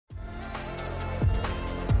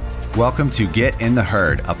Welcome to Get in the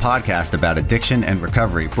Herd, a podcast about addiction and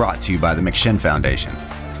recovery brought to you by the McShin Foundation.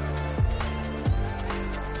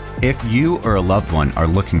 If you or a loved one are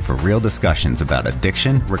looking for real discussions about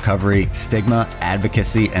addiction, recovery, stigma,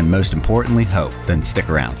 advocacy, and most importantly, hope, then stick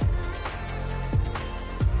around.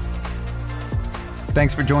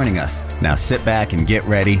 Thanks for joining us. Now sit back and get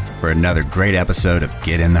ready for another great episode of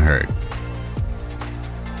Get in the Herd.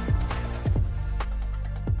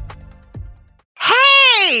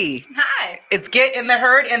 Hey! Hi. It's Get in the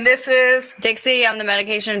Herd, and this is... Dixie, I'm the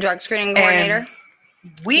medication and drug screening coordinator.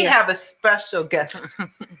 We have a special guest.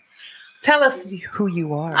 Tell us who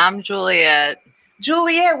you are. I'm Juliet.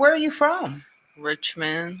 Juliet, where are you from?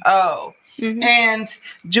 Richmond. Oh, and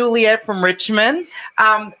Juliet from Richmond.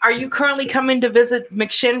 Are you currently coming to visit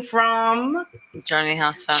McShin from... Journey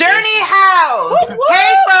House Foundation. Journey House! Woo-woo!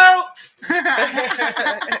 Hey, folks!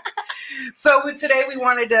 So today we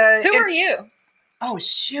wanted to... Who are you? Oh,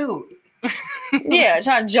 shoot. Yeah,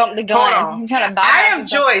 trying to jump the gun. Hold on. I'm trying to buy I am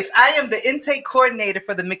Joyce. I am the intake coordinator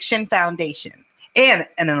for the McShin Foundation and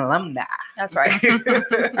an alumni. That's right.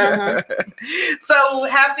 So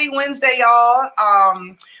happy Wednesday, y'all.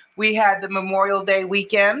 We had the Memorial Day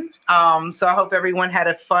weekend. So I hope everyone had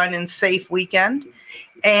a fun and safe weekend.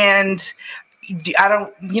 And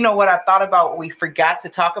you know what I thought about what we forgot to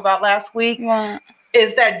talk about last week? What?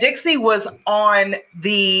 Is that Dixie was on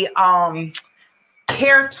the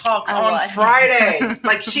Care Talks on Friday.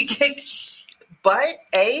 Like she kicked butt,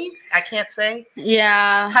 I can't say.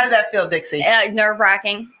 Yeah. How did that feel, Dixie?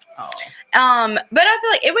 Nerve-wracking. Oh. But I feel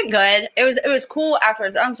like it went good. It was cool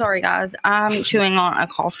afterwards. I'm sorry, guys. I'm chewing on a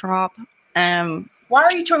cough drop. Why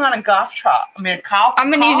are you chewing on a cough drop? I mean, cough. I'm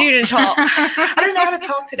gonna need you to talk. I don't know how to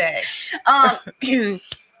talk today. I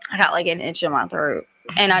got like an itch in my throat,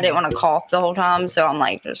 and I didn't want to cough the whole time, so I'm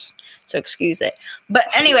like, just so excuse it. But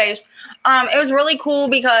anyways, it was really cool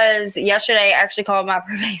because yesterday I actually called my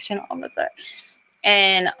probation officer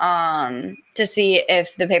and to see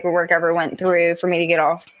if the paperwork ever went through for me to get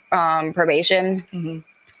off probation,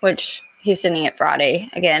 which he's sending it Friday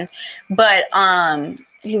again. But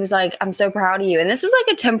he was like, I'm so proud of you. And this is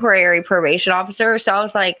like a temporary probation officer. So I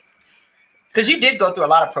was like, because you did go through a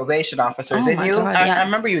lot of probation officers, didn't you? God, yeah. I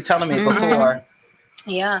remember you telling me before.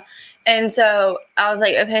 Yeah. And so I was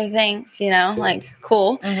like, okay, thanks, like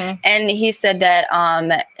cool. And he said that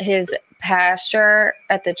his pastor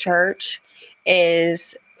at the church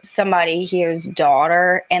is somebody here's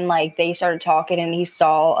daughter, and like they started talking and he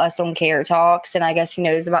saw us on Care Talks, and I guess he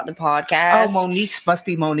knows about the podcast. Oh, must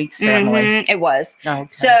be Monique's family. It was. Okay.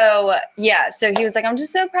 So yeah, so he was like, I'm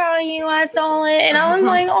just so proud of you. I saw it. And I was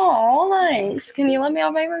like, oh, thanks. Can you let me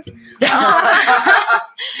off papers?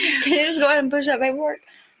 Can you just go ahead and push that paperwork?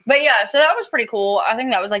 But yeah, so that was pretty cool. I think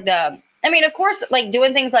that was like of course, like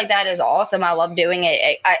doing things like that is awesome. I love doing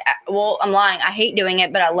it. I'm lying. I hate doing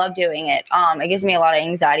it, but I love doing it. It gives me a lot of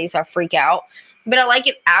anxiety, so I freak out. But I like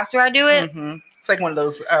it after I do it. It's like one of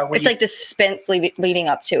those. It's like the suspense leading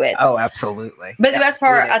up to it. Oh, absolutely. But the best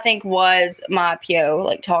part, I think, was my PO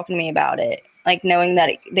like talking to me about it. Like knowing that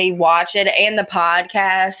they watch it and the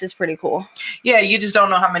podcast is pretty cool. Yeah, you just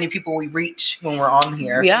don't know how many people we reach when we're on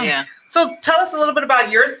here. Yeah. So tell us a little bit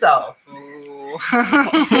about yourself. Okay,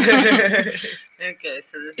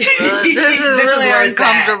 so this is really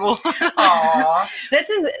uncomfortable. Aww.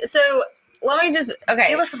 Let me just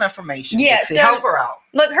give us some information. Yeah, Dixie. so help her out.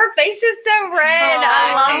 Look, her face is so red.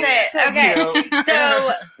 I love it. So Okay, cute.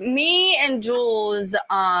 so me and Jules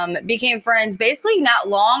became friends basically not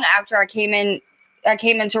long after I came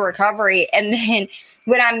into recovery, and then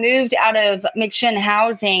when I moved out of McShin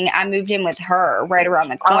housing, I moved in with her right around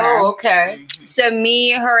the corner. Oh, okay. So me,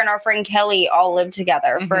 her, and our friend Kelly all lived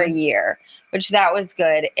together for a year, which that was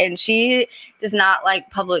good. And she does not like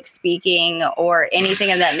public speaking or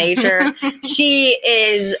anything of that nature. She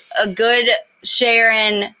is a good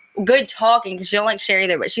sharing, good talking, because she don't like share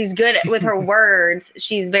either, but she's good with her words.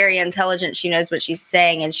 She's very intelligent. She knows what she's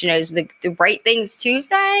saying, and she knows the right things to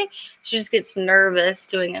say. She just gets nervous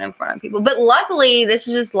doing it in front of people. But luckily, this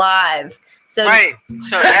is just live. So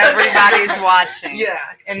everybody's watching. Yeah,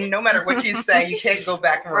 and no matter what you say, you can't go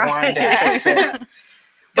back and rewind Right. it.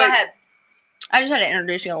 Go ahead. I just had to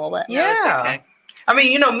introduce you a little bit. Yeah. No, it's okay. I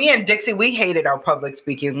mean, me and Dixie, we hated our public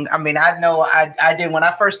speaking. I mean, I know I did when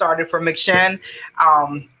I first started for McShin.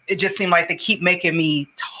 It just seemed like they keep making me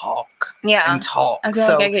talk and talk. I feel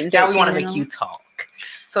So like I get now we want to dopey, make you talk.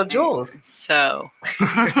 So Jules. So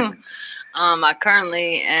I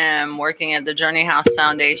currently am working at the Journey House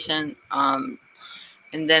Foundation.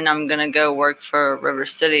 And then I'm going to go work for River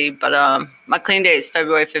City. But my clean date is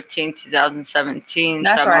February 15th, 2017.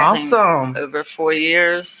 That's so right. Awesome. Over 4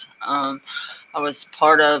 years. I was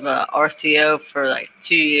part of a RCO for like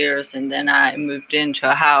 2 years, and then I moved into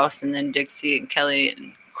a house, and then Dixie and Kelly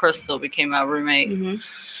and Crystal became my roommate. Mm-hmm.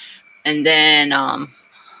 And then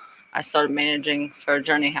I started managing for a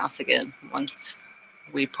Journey House again once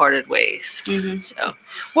we parted ways. Mm-hmm. So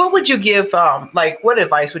What would you give, what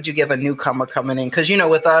advice would you give a newcomer coming in? Because,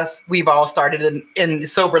 with us, we've all started in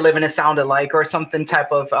sober living, it sounded like, or something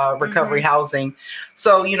type of recovery housing.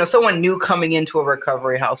 So, someone new coming into a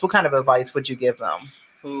recovery house, what kind of advice would you give them?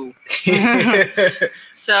 ooh.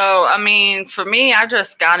 So, I mean, for me, I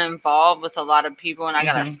just got involved with a lot of people, and I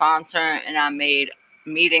got a sponsor, and I made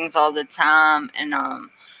meetings all the time, and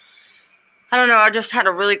I don't know, I just had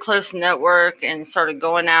a really close network and started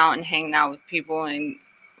going out and hanging out with people, and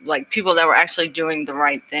like people that were actually doing the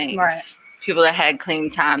right things. Right. People that had clean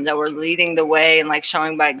time, that were leading the way and like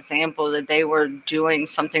showing by example that they were doing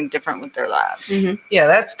something different with their lives. Mm-hmm. Yeah,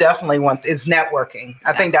 that's definitely is networking.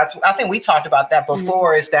 I think we talked about that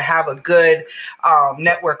before, is to have a good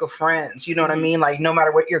network of friends. You know what I mean? Like, no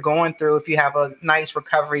matter what you're going through, if you have a nice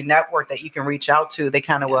recovery network that you can reach out to, they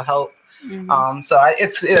kind of will help. Mm-hmm. So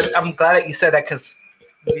I'm glad that you said that, because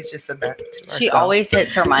we just said that to She ourselves. always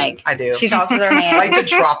hits her mic. I do. She talks with her I hand. like to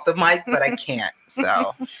drop the mic, but I can't.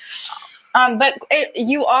 So But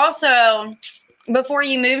you also, before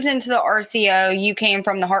you moved into the RCO, you came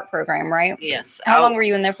from the HEART program, right? Yes. How long were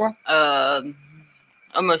you in there for?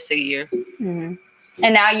 Almost a year. Mm-hmm.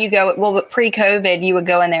 And now you go, but pre-COVID, you would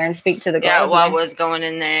go in there and speak to the girls. Yeah, well, I was going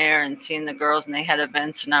in there and seeing the girls, and they had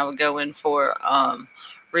events, and I would go in for,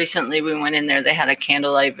 recently we went in there, they had a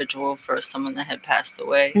candlelight vigil for someone that had passed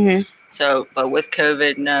away. Mm-hmm. So, but with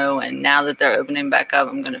COVID, no. And now that they're opening back up,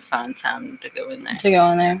 I'm going to find time to go in there.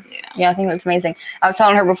 Yeah, I think that's amazing. I was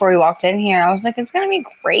telling her before we walked in here, I was like, it's going to be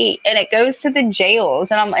great. And it goes to the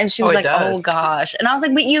jails. And she was like, does. oh gosh. And I was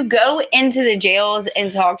like, but you go into the jails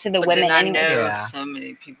and talk to the But women then I anyways. know Yeah. so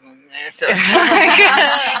many people in there. So it's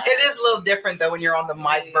like, it is a little different though when you're on the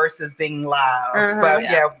mic versus being loud. Uh-huh. But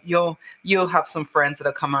Yeah. you'll have some friends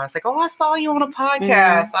that'll come on. It's like, oh, I saw you on a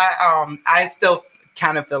podcast. I still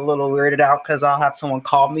kind of feel a little weirded out because I'll have someone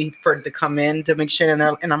call me to come in to make sure, and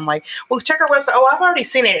I'm like, well, check our website. Oh, I've already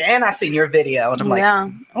seen it, and I've seen your video, and I'm like, yeah.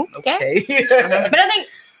 Okay. But I think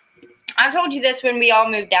I told you this when we all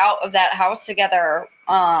moved out of that house together.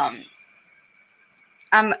 I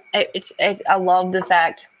love the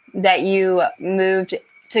fact that you moved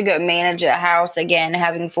to go manage a house again,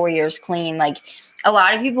 having 4 years clean. Like, a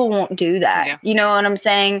lot of people won't do that. Yeah. You know what I'm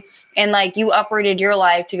saying? And like, you uprooted your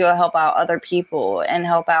life to go help out other people and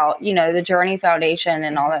help out, the Journey Foundation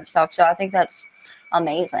and all that stuff. So I think that's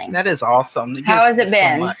amazing. That is awesome. How has it So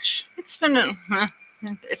been? much. it's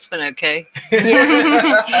been okay.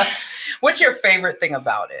 Yeah. What's your favorite thing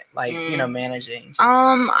about it? Like, managing.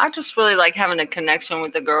 I just really like having a connection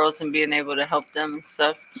with the girls and being able to help them and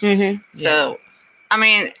stuff. Mm-hmm. So, I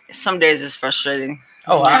mean, some days it's frustrating.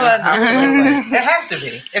 Oh, absolutely. It has to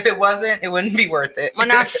be. If it wasn't, it wouldn't be worth it. When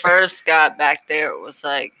I first got back there, it was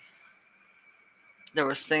like there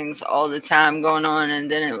was things all the time going on, and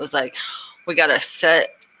then it was like we got a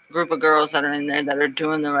set group of girls that are in there that are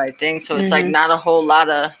doing the right thing. So it's like not a whole lot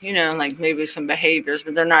of, like maybe some behaviors,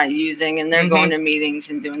 but they're not using, and they're going to meetings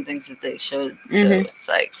and doing things that they should. So it's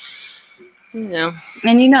like,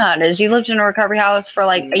 And you know how it is. You lived in a recovery house for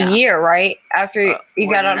like a year, right? After you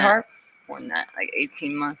got out of HEART? More than that, like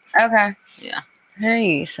 18 months. Okay. Yeah. There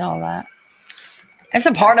you saw that. It's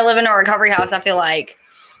a part of living in a recovery house, I feel like.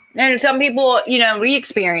 And some people, we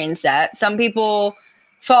experience that. Some people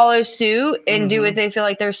follow suit and do what they feel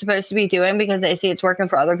like they're supposed to be doing because they see it's working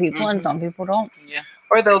for other people, and some people don't. Yeah.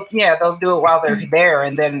 Or they'll do it while they're there,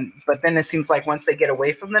 but then it seems like once they get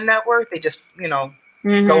away from the network, they just,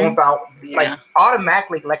 go about like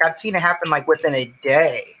automatically. Like, I've seen it happen like within a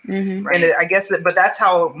day. Right. And I guess, but that's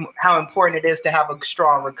how important it is to have a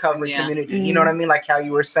strong recovery community. You know what I mean? Like how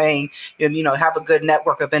you were saying, have a good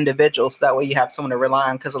network of individuals. That way you have someone to rely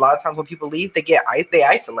on. Because a lot of times when people leave, they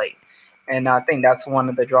isolate, and I think that's one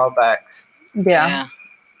of the drawbacks. Yeah.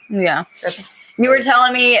 You were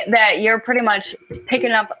telling me that you're pretty much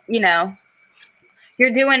picking up. You're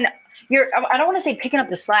doing. I don't want to say picking up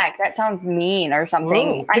the slack. That sounds mean or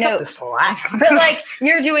something. Ooh, I know. the slack. But like,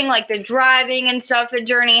 you're doing like the driving and stuff at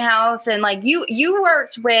Journey House, and like you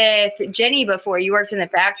worked with Jenny before. You worked in the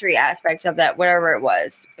factory aspect of that, whatever it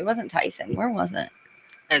was. It wasn't Tyson. Where was it?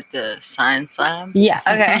 At the science lab. Yeah.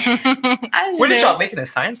 Okay. Where did y'all make it in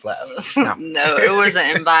science lab? No, it was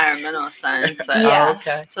an environmental science lab. Yeah. Oh,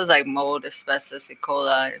 okay. So it was like mold, asbestos, E.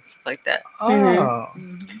 coli, and stuff like that. Oh.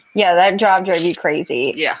 Yeah, that job drove you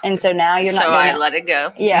crazy. Yeah. And so now you're not. So doing I it. let it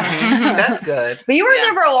go. Yeah. That's good. But you were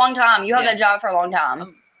there for a long time. You held Yeah. that job for a long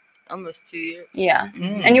time. almost 2 years. Yeah.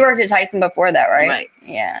 Mm. And you worked at Tyson before that, right? Right.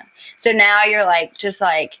 Yeah. So now you're like just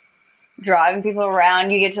like driving people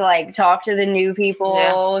around. You get to like talk to the new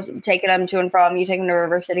people, taking them to and from. You take them to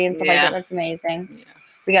River City and stuff like that. That's amazing. Yeah.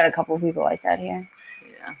 We got a couple of people like that here.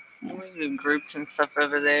 Yeah. We do groups and stuff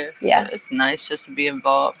over there. So Yeah. it's nice just to be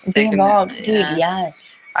involved. Be involved, dude. Yes.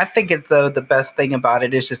 Yes. I think it's the best thing about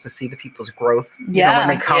it is just to see the people's growth. You know, when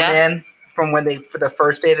they come in, from when they for the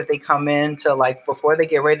first day that they come in to like before they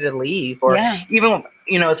get ready to leave, or even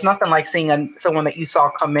it's nothing like seeing someone that you saw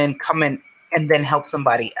come in and then help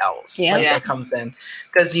somebody else that comes in,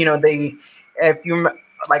 because if you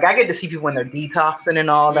like, I get to see people when they're detoxing and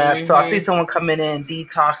all that. So I see someone coming in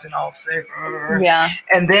detoxing all sick,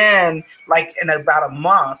 and then like in about a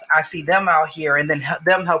month I see them out here and then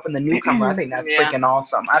them helping the newcomer. I think that's freaking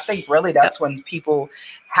awesome. I think really that's when people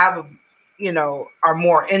have are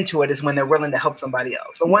more into it, is when they're willing to help somebody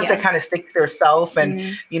else. But once they kind of stick to their self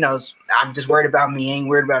and, I'm just worried about me, ain't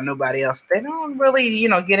worried about nobody else, they don't really,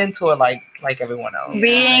 get into it like everyone else.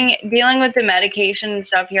 Dealing with the medication and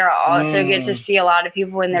stuff here, I also get to see a lot of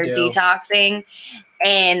people when they're detoxing.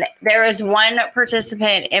 And there was one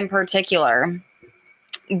participant in particular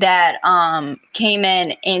that came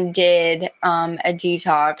in and did a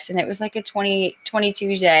detox, and it was like a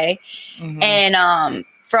 22 day. And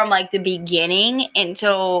from like the beginning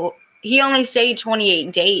until he only stayed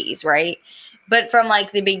 28 days, right? But from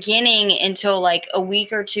like the beginning until like a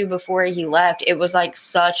week or two before he left, it was like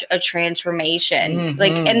such a transformation.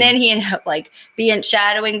 Like, and then he ended up like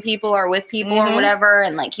shadowing people or with people or whatever.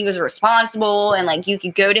 And like, he was responsible, and like, you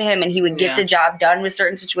could go to him and he would get the job done with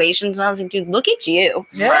certain situations. And I was like, dude, look at you.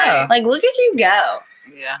 Yeah. Like, look at you go.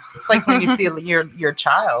 Yeah. It's like when you see your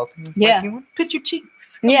child. It's like, you put your cheeks.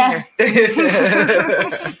 Yeah. Dixie,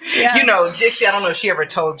 I don't know if she ever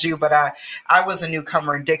told you, but I was a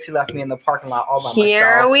newcomer and Dixie left me in the parking lot all by myself.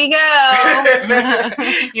 Here we go. I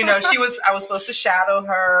was supposed to shadow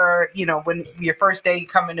her. When your first day you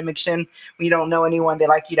come into McShin, when you don't know anyone, they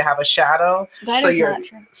like you to have a shadow. That is not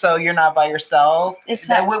true. So you're not by yourself. It's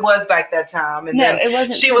not. It was back that time. And no, then it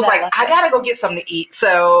wasn't. She was like, I gotta go get something to eat.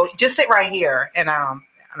 So just sit right here. And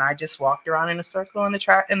I just walked around in a circle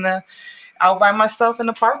out by myself in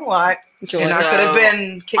the parking lot. And I could have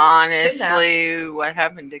been honestly, what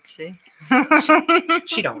happened, Dixie?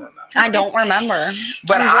 She don't remember. I don't remember.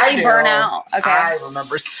 But I'm really burnt out. Okay. I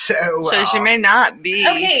remember so well. So she may not be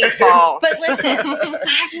false. But listen,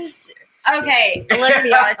 okay, let's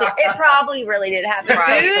be honest here. It probably really did happen.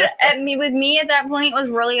 Right. Food with me at that point was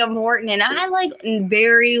really important, and I had like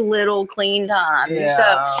very little clean time. Yeah.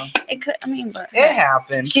 So it could. But it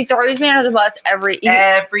happened. She throws me under the bus every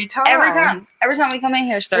time. Every time we come in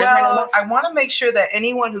here, she throws me under the bus. I want to make sure that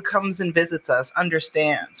anyone who comes and visits us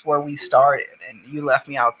understands where we started, and you left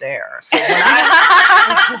me out there. So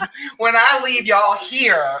when I leave y'all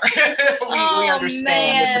here, we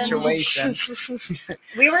understand the situation.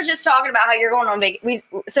 We were just talking about how you're going on vacation.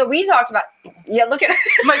 We talked about look at her.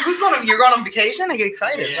 I'm like, you're going on vacation? I get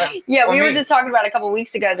excited. We were just talking about a couple of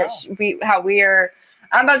weeks ago that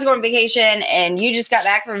I'm about to go on vacation and you just got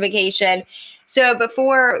back from vacation. So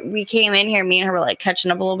before we came in here, me and her were like catching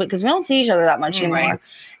up a little bit because we don't see each other that much anymore.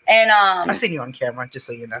 And I seen you on camera, just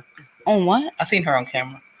so you know. On what? I seen her on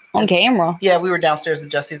camera. On camera? Yeah, we were downstairs in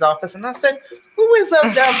Jesse's office, and I said, "Who is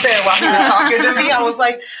up downstairs?" While he was talking to me, I was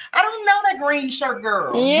like, "I don't know that green shirt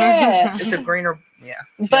girl." Yeah, it's a greener. Yeah.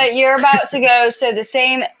 But you're about to go. So the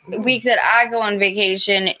same week that I go on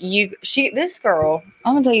vacation, this girl,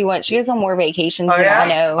 I'm gonna tell you what, she goes on more vacations than I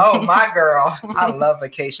know. Oh, my girl, I love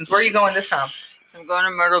vacations. Where are you going this time? So I'm going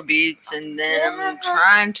to Myrtle Beach, and then I'm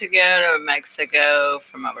trying to go to Mexico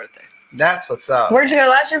for my birthday. That's what's up. Where'd you go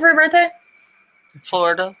last year for your birthday?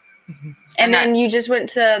 Florida. And then you just went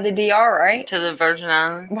to the DR, right? To the Virgin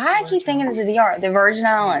Islands. Why I keep thinking it's the DR? The Virgin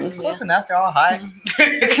Islands. Close enough. They're all high.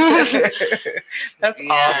 That's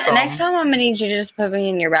awesome. Next time I'm going to need you to just put me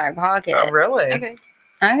in your back pocket. Oh, really? Okay.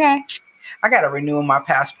 I got to renew my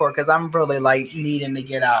passport because I'm really like needing to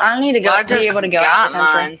get out. I need to go. Be able to go out the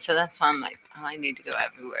country. Mine, so that's why I'm like, I need to go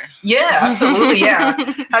everywhere. Yeah, absolutely. Yeah.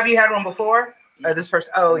 Have you had one before? This first?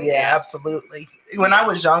 Oh, yeah, absolutely. When I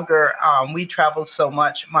was younger, we traveled so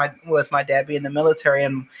much. With my dad being in the military,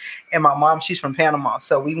 and my mom, she's from Panama,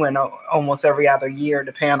 so we went almost every other year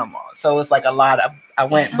to Panama. So it's like a lot. I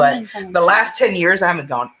went, but the last 10 years I haven't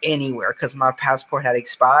gone anywhere because my passport had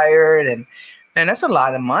expired, and that's a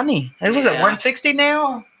lot of money. It was at 160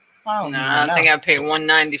 now. I think I paid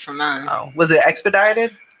 $190 for mine. Oh, was it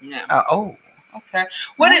expedited? No. Oh. Okay.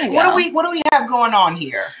 What do we have going on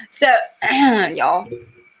here? So, y'all,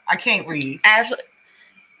 I can't read. Ashley,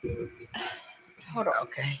 hold on.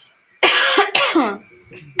 Okay.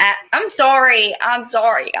 I'm sorry,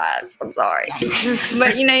 guys. I'm sorry.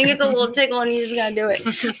 But you get the little tickle and you just gotta do it.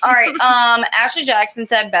 All right. Ashley Jackson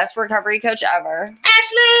said best recovery coach ever.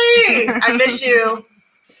 Ashley, I miss you.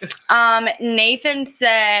 Nathan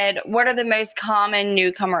said, what are the most common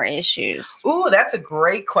newcomer issues? Ooh, that's a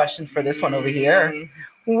great question for this one over here.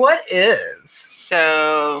 What is?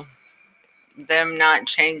 So them not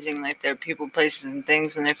changing like their people, places, and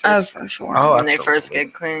things when they first for sure. Oh, they first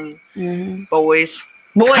get clean. Mm-hmm. Boys.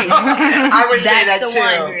 I would say That's that the too.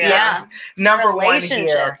 one. Yeah. Number one here.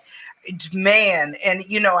 Relationships. Man, and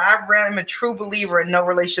I'm a true believer in no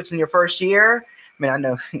relationships in your first year. I mean, I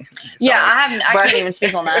know. Yeah, I can't even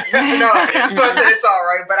speak on that. No, so I said it's all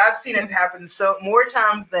right, but I've seen it happen so more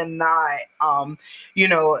times than not.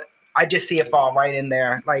 I just see it fall right in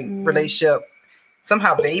there, like relationship.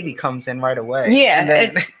 Somehow, baby comes in right away. Yeah, and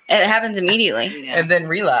then, it happens immediately. and then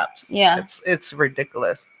relapse. Yeah, it's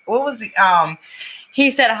ridiculous. What was the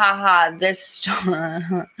He said, "Ha this story,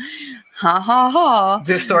 ha."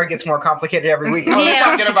 This story gets more complicated every week. Oh, Yeah. you're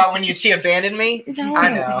talking about when she abandoned me? No. I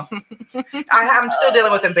know. I'm still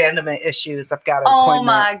dealing with abandonment issues. I've got an Oh appointment.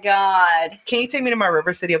 my God. Can you take me to my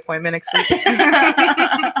River City appointment next week?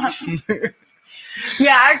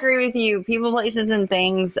 Yeah, I agree with you. People, places, and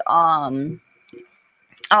things.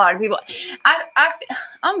 A lot of people. I'm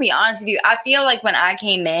gonna be honest with you. I feel like when I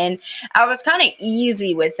came in, I was kind of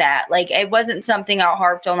easy with that. Like it wasn't something I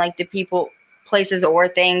harped on, like the people, places, or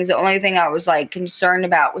things. The only thing I was like concerned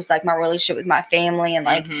about was like my relationship with my family and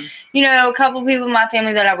like a couple people in my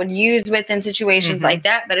family that I would use with in situations like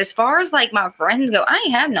that. But as far as like my friends go, I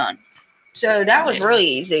ain't have none. So that was really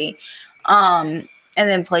easy. And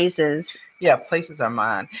then places. Yeah, places are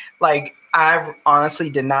mine. Like I honestly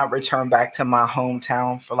did not return back to my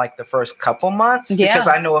hometown for like the first couple months because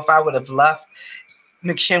I know if I would have left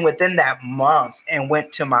McShin within that month and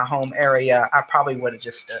went to my home area, I probably would have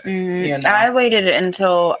just stood. I waited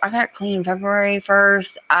until I got clean February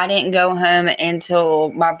 1st. I didn't go home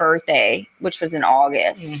until my birthday, which was in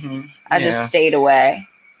August. I just stayed away.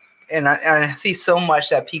 And I see so much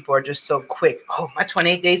that people are just so quick. Oh, my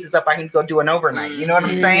 28 days is up. I can go do an overnight. You know what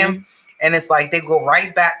I'm saying? And it's like they go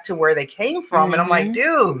right back to where they came from. And I'm like,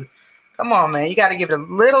 dude, come on, man. You got to give it a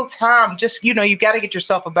little time. Just, you got to get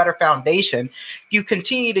yourself a better foundation. You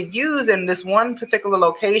continue to use in this one particular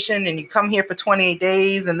location and you come here for 28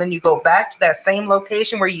 days and then you go back to that same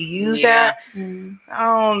location where you used that.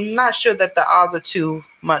 I'm not sure that the odds are too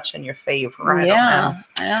much in your favor. Yeah.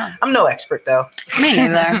 I'm no expert, though. Me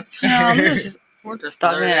neither. I'm just We're just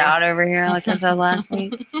thugging it out over here, like I said last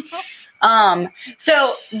week.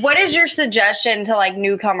 So what is your suggestion to like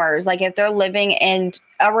newcomers? Like if they're living in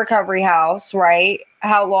a recovery house, right?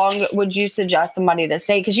 How long would you suggest somebody to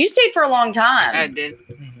stay? Because you stayed for a long time. I did.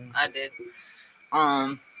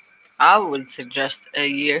 I would suggest a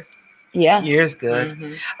year. Yeah. Year's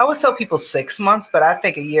good. I would tell people 6 months, but I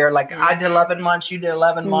think a year, like I did 11 months, you did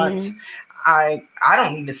 11 months. I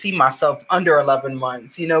don't even see myself under 11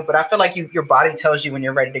 months, but I feel like your body tells you when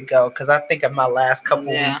you're ready to go. Because I think of my last couple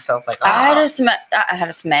weeks, I was like, I had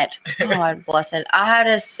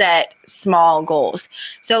to set small goals.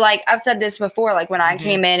 So like I've said this before, like when I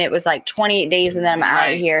came in, it was like 28 days and then I'm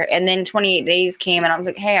out of here. And then 28 days came and I was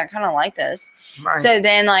like, hey, I kind of like this. Right. So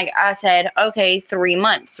then like I said, okay, 3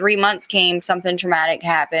 months. 3 months came, something traumatic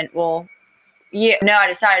happened. Well, I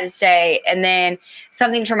decided to stay, and then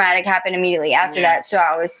something traumatic happened immediately after that. So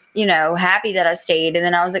I was, happy that I stayed. And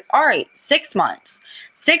then I was like, all right, 6 months.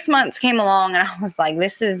 6 months came along, and I was like,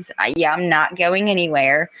 I'm not going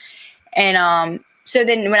anywhere. And so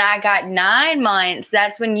then when I got 9 months,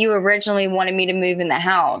 that's when you originally wanted me to move in the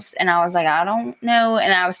house. And I was like, I don't know.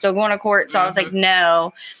 And I was still going to court. So I was like,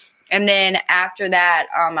 no. And then after that,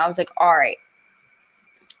 I was like, all right,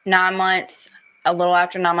 9 months. A little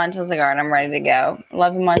after 9 months, I was like, all right, I'm ready to go.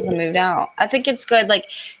 11 months, I moved out. I think it's good. Like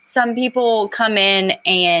some people come in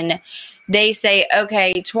and they say,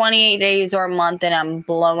 okay, 28 days or a month and I'm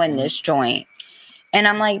blowing this joint. And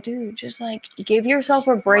I'm like, dude, just like give yourself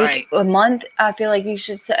a break. Right. A month, I feel like you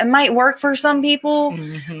should. It might work for some people,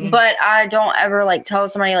 but I don't ever like tell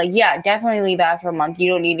somebody like, yeah, definitely leave after a month. You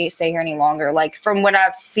don't need to stay here any longer. Like from what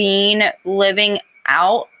I've seen living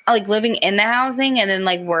out, like living in the housing and then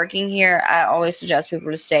like working here, I always suggest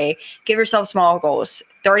people to stay. Give yourself small goals,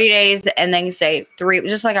 30 days, and then say 3,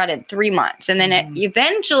 just like I did 3 months. And then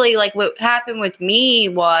eventually, like what happened with me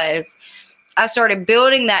was I started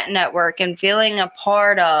building that network and feeling a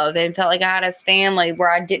part of and felt like I had a family where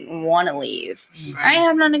I didn't want to leave. I didn't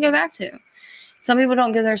have nothing to go back to. some people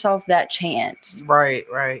don't give themselves that chance. Right.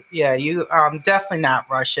 Yeah, you definitely not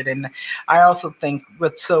rush it. And I also think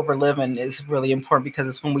with sober living is really important because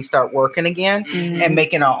it's when we start working again Mhm. and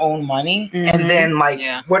making our own money. Mhm. And then like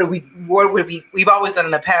Yeah. what would we've always done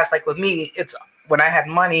in the past, like with me, it's when I had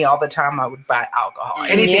money all the time I would buy alcohol,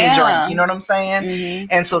 anything to Yeah. drink, you know what I'm saying? Mhm.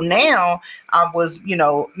 And so now I was,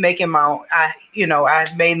 making I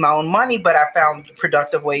made my own money, but I found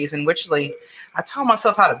productive ways in which I taught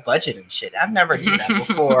myself how to budget and shit. I've never did that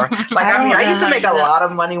before. Like, I used to make a lot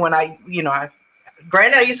of money when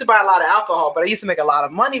granted, I used to buy a lot of alcohol, but I used to make a lot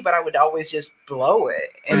of money, but I would always just blow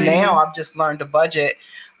it. And now I've just learned to budget,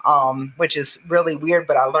 which is really weird,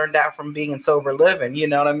 but I learned that from being in sober living, you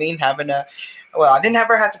know what I mean? I didn't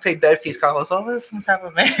ever have to pay bed fees because I was always some type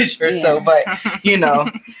of manager. Yeah. So, but,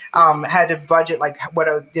 had to budget like what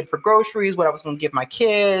I did for groceries, what I was going to give my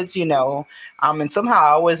kids, and somehow I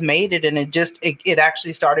always made it. And it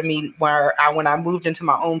actually started me when I moved into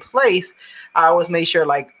my own place, I always made sure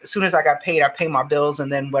like as soon as I got paid, I pay my bills, and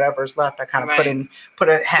then whatever's left, I kind of put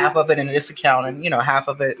a half of it in this account and, half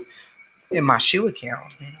of it in my shoe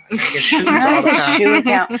account. I get shoes all the time. Shoe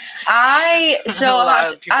account. A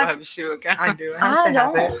lot of people have a shoe account. I do. I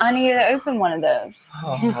don't. I need to open one of those.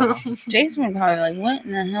 Oh. Jason would probably be like, what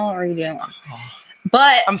in the hell are you doing?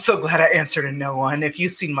 But I'm so glad I answered a no one. If you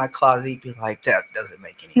seen my closet, you'd be like, that doesn't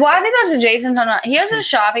make any well, I sense. think that's a Jason's on. He has a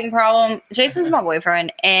shopping problem. Jason's my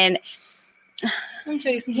boyfriend, and I'm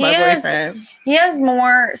Jason, He my has- boyfriend. he has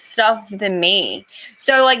more stuff than me.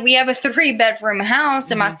 So like we have a 3-bedroom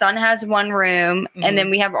house, and my Mhm. son has one room, and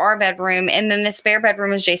then we have our bedroom, and then the spare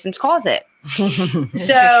bedroom is Jason's closet.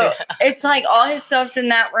 So it's like all his stuff's in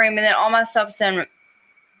that room, and then all my stuff's in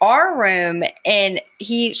our room, and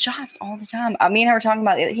he shops all the time. Me and her were talking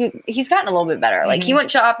about it. He's gotten a little bit better. Like he went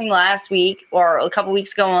shopping last week or a couple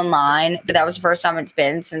weeks ago online, but that was the first time it's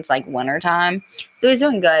been since like winter time. So he's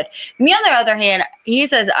doing good. Me on the other hand, he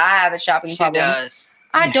says I have a shopping She problem. does.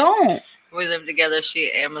 I don't. We live together. She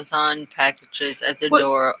Amazon packages at the What-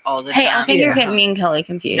 door all the Hey, I time. think you're Yeah. getting me and Kelly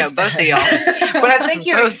confused. No, both of y'all. But I think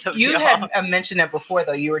Both of you y'all. had mentioned that before,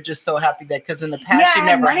 though. You were just so happy that because in the past Yeah, you I had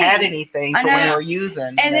never money. had anything I for when know. you were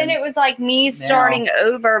using. And then it was like me starting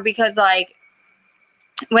over because like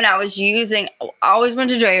when I was using, I always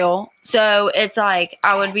went to jail. So it's like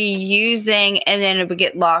I would be using and then it would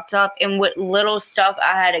get locked up. And what little stuff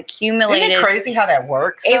I had Isn't accumulated. it crazy how that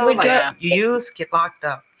works? It though? would Like, go- you use, get locked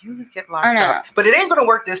up. Use, get locked I know. up. But it ain't going to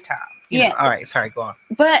work this time. You know? Yeah. All right. Sorry. Go on.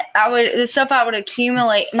 But the stuff I would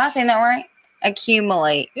accumulate. Am I saying that right?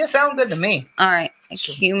 Accumulate. Yeah, sounds good to me. All right.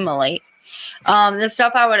 Accumulate. The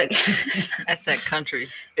stuff I would. That's that country.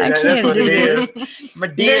 I Yeah, can't that's what do it is. My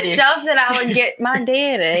The daddy. stuff that I would get, my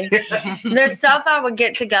daddy. The stuff I would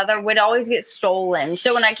get together would always get stolen.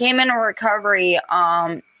 So when I came into recovery,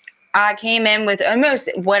 I came in with almost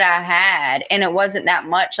what I had, and it wasn't that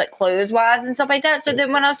much, like clothes wise and stuff like that. So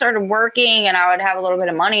then when I started working and I would have a little bit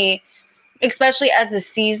of money, especially as the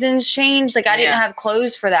seasons changed, like I didn't Yeah. have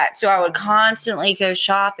clothes for that. So I would constantly go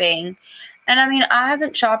shopping. And I mean, I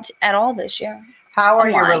haven't shopped at all this year. How are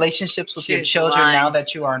I'm your lying. relationships with your She's children lying. now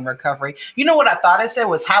that you are in recovery? You know what I thought I said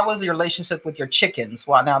was, how was your relationship with your chickens?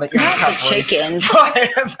 Well, now that you're in Not the recovery. chickens.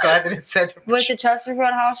 I'm glad that it said With the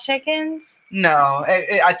Chesterfield House chickens, No,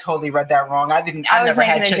 I totally read that wrong. I didn't. I I was never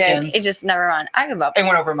had making a chickens. joke. It just never mind. I give up. It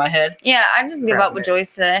went over my head. Yeah, I just give up with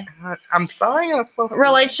Joyce today. I'm sorry. I'm so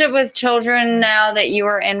Relationship with children now that you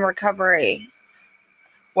are in recovery.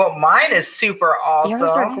 Well, mine is super Yours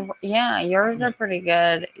are, awesome. yours are pretty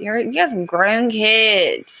good. You got some grown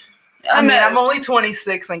kids. I mean, I'm Almost. only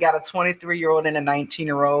 26 and got a 23-year-old and a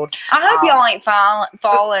 19-year-old. I hope y'all ain't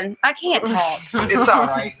falling. I can't talk. It's all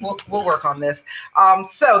right. We'll work on this.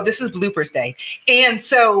 So this is bloopers day. And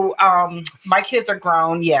so my kids are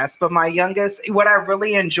grown, yes, but my youngest, what I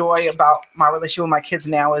really enjoy about my relationship with my kids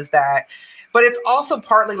now is that, but it's also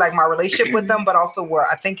partly like my relationship with them, but also where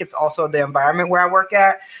I think it's also the environment where I work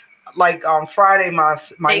at. Like on Friday, my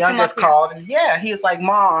They come youngest up here? called, and yeah, he was like,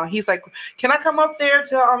 "Mom," he's like, "Can I come up there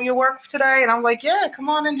to your work today?" And I'm like, "Yeah, come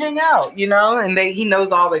on and hang out," you know. And he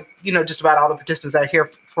knows all the, just about all the participants that are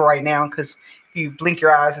here for right now, because if you blink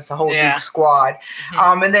your eyes, it's a whole Yeah. new squad.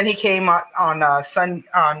 Mhm. And then he came on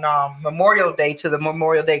Memorial Day to the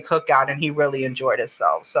Memorial Day cookout, and he really enjoyed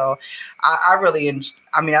himself. So I really,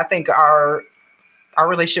 I think our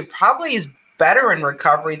relationship probably is better in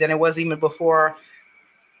recovery than it was even before.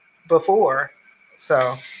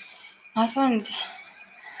 So My son's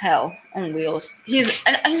hell on wheels. He's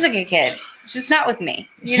a good kid. Just not with me.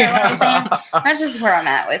 You know what I'm saying? That's just where I'm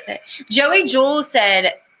at with it. Joey Jules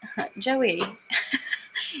said, Joey,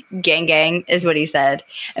 gang is what he said.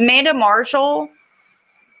 Amanda Marshall,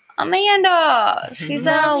 Amanda. She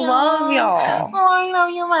said, I love y'all. Oh, I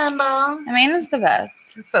love you, Amanda. Amanda's the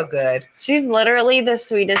best. It's so good. She's literally the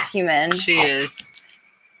sweetest human. She is.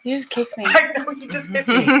 You just kicked me. I know you just hit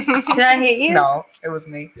me. Did I hit you? No, it was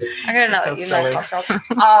me. I gotta know So you silly.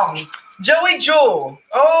 like Joey Jewel.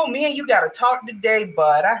 Oh, me and you got to talk today,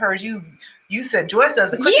 bud. I heard you said Joyce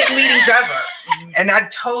does the quickest meetings ever. And I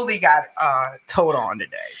totally got told on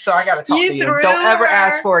today. So I got to talk You to you. threw Don't ever her-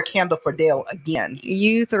 ask for a candle for Dale again.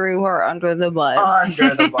 You threw her under the bus.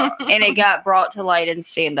 Under the bus. And it got brought to light in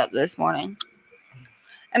stand up this morning.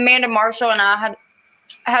 Amanda Marshall and I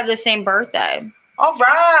had the same birthday. All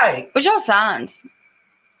right. What's y'all signs?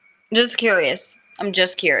 Just curious. I'm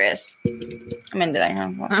just curious. I'm into that.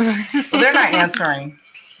 Well, they're not answering.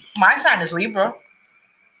 My sign is Libra.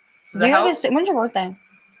 Does that You have help? when's your birthday?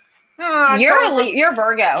 October, You're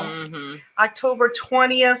Virgo. Mm-hmm. October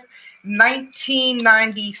 20th,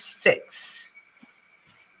 1996.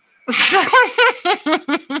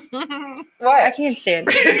 I What? can't stand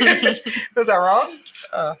it. Was that wrong?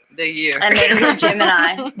 The year. I made it a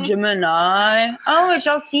Gemini. Gemini. Oh, it's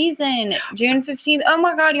y'all season. June 15th. Oh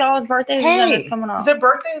my God, y'all's birthday Hey, is coming up. is it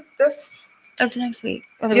birthday this? That's next week.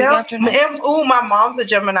 Or the week Yeah. after next. Oh, my mom's a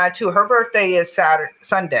Gemini too. Her birthday is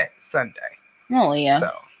Sunday. Oh, Leo.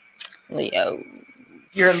 So Leo.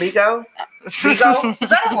 you're a Lego? Lego? Is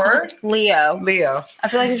that a word? Leo. Leo. I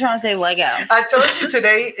feel like you're trying to say Lego. I told you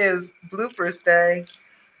today is bloopers day.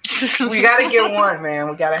 We got to get one, man.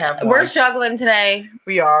 We got to have one. We're struggling today.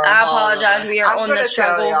 We are. I all of apologize. us. We are I'm on the gonna tell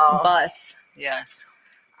struggle y'all. bus. Yes.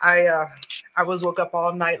 I was woke up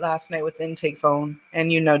all night last night with the intake phone.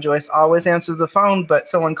 And you know, Joyce always answers the phone, but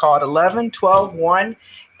someone called 11, 12, 1,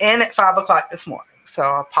 and at 5 o'clock this morning. So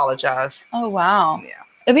I apologize. Oh, wow. Yeah.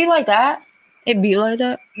 It'd be like that. It'd be like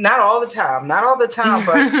that. Not all the time, but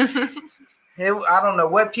I don't know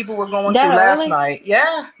what people were going That through last early? night.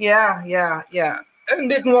 Yeah. And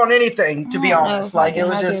didn't want anything, to be I don't know honest. if I Like, it can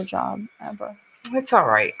was have your just, job ever. it's all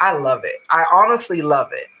right. I love it. I honestly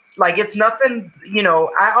love it. Like, it's nothing,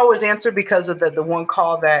 I always answer because of the one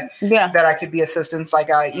call that Yeah. I could be assistance. Like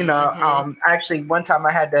actually one time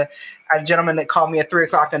I had a gentleman that called me at 3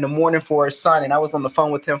 o'clock in the morning for his son. And I was on the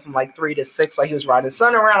phone with him from like 3 to 6. Like, he was riding his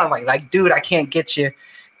son around. I'm like, dude, I can't get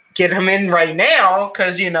him in right now.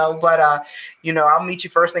 Cause I'll meet you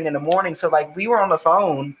first thing in the morning. So like, we were on the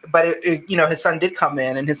phone, but his son did come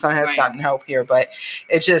in and his son has Right. gotten help here, but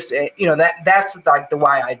it's just, that's like the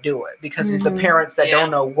why I do it, because it's the Mhm. parents that Yeah.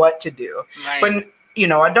 don't know what to do. Right. But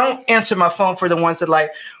I don't answer my phone for the ones that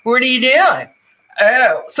like, what are you doing?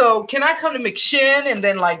 Oh, so can I come to McShin? And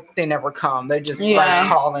then like, they never come. They're just Yeah. like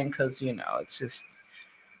calling. Cause it's just,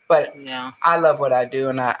 but yeah. I love what I do.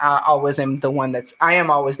 And I always am the one I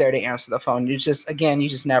am always there to answer the phone. You just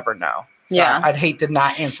never know. So Yeah. I'd hate to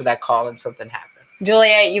not answer that call and something happened.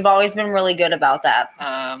 Juliet, you've always been really good about that.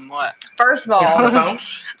 What? First of Answer the all, phone?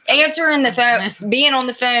 answering the phone, being on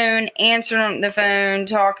the phone, answering the phone,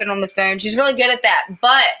 talking on the phone. She's really good at that.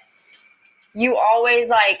 But you always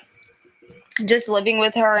like just living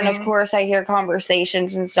with her. And of Mhm. course, I hear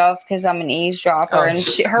conversations and stuff because I'm an eavesdropper. Oh, And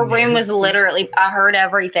her room was yes. literally, I heard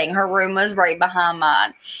everything. Her room was right behind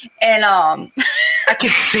mine. And I can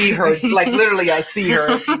see her. Like, literally, I see her.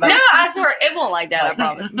 Like, no, I swear it won't like that. I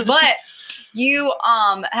promise. But you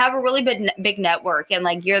have a really big network, and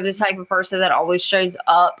like you're the type of person that always shows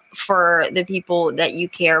up for the people that you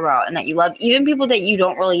care about and that you love, even people that you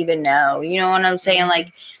don't really even know. You know what I'm saying?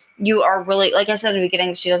 Like, you are really, like I said in the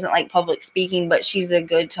beginning, she doesn't like public speaking, but she's a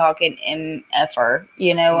good talking MFer.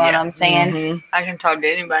 You know what Yeah. I'm saying? mhm. I can talk to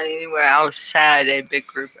anybody anywhere. I was sad at a big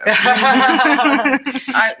group.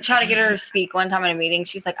 I tried to get her to speak one time in a meeting.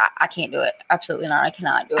 She's like, I can't do it. Absolutely not. I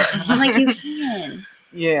cannot do it. I'm like, you can.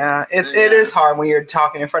 Yeah, it is hard when you're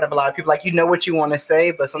talking in front of a lot of people. Like, you know what you want to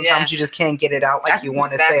say, but sometimes Yeah. you just can't get it out like you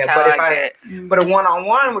want to That's say it. how But I get. but a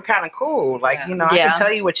one-on-one, we're kind of cool. Like, Yeah. I Yeah. can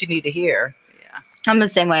tell you what you need to hear. Yeah. I'm the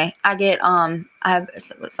same way. I get I have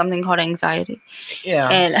something called anxiety, Yeah.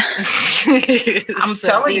 and I'm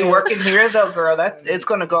telling you, working here though, girl, that it's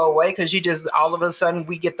gonna go away because you just all of a sudden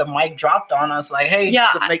we get the mic dropped on us. Like, hey, Yeah,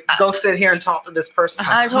 go sit here and talk to this person.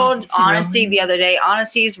 I told Honesty the other day.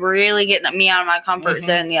 Honesty is really getting me out of my comfort Mhm.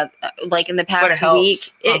 zone. Like in the But it past helps.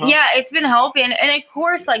 week, Uh-huh. yeah, it's been helping. And of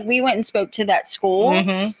course, like we went and spoke to that school,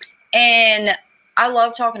 Mhm. and I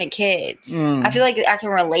love talking to kids. Mm. I feel like I can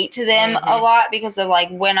relate to them a Mhm. lot because of like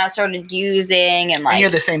when I started using and And like you're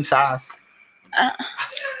the same size.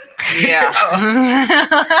 Yeah.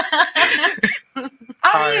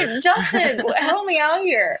 I mean, Justin, help me out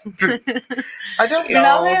here. I don't You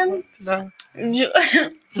know him? No.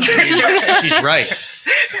 She's right.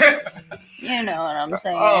 You know what I'm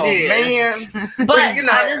saying? Oh She man. is. But you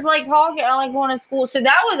know- I just like talking. I like going to school. So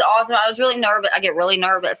that was awesome. I was really nervous. I get really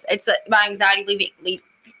nervous. It's my anxiety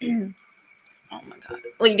leading. Oh my god,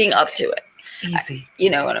 leading up to it. Easy. You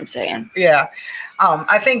know what I'm saying? Yeah.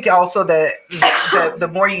 I think also that the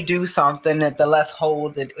more you do something, that the less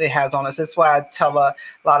hold it has on us. That's why I tell a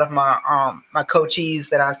lot of my my coachees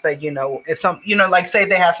that I say, if like say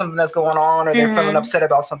they have something that's going on or they're feeling Mhm. upset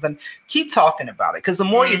about something, keep talking about it. Because the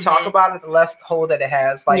more you talk Mhm. about it, the less hold that it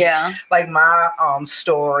has. Like Yeah. like my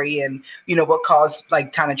story and what caused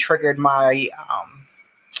kind of triggered my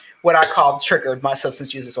what I call triggered my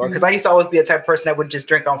substance use disorder. Because I used to always be a type of person that would just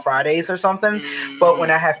drink on Fridays or something. But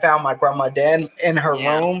when I had found my grandma dead in her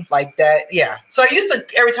Yeah. room like that, yeah. So I used to,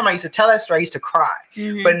 every time I used to tell that story, I used to cry.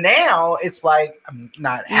 Mhm. But now it's like, I'm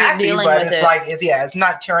not You're happy, dealing but with it's it. like, it's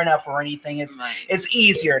not tearing up or anything. It's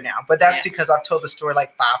easier now. But that's Yeah. because I've told the story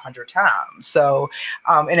like 500 times. So,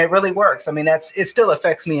 and it really works. I mean, it still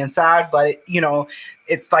affects me inside, but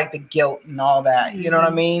it's like the guilt and all that. You know what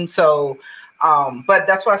I Mhm. mean? So, but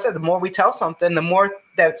that's why I said the more we tell something, the more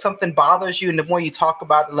that something bothers you, and the more you talk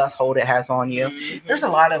about, the less hold it has on you. Mhm. There's a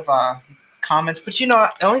lot of comments, but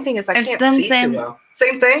the only thing is I It's can't them see saying- too well.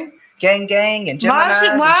 Same thing, gang, and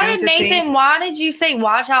Gemini. Why did Nathan? Why did you say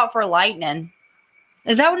watch out for lightning?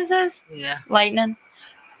 Is that what it says? Yeah. Lightning.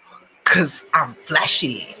 Because I'm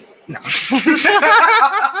flashy. No.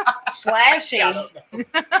 Flashy. I don't know.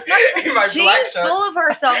 In my She's black shirt. full of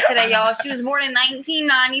herself today, y'all. She was born in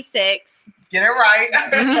 1996, Get it right.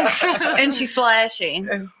 and she's flashy.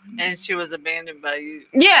 And she was abandoned by you.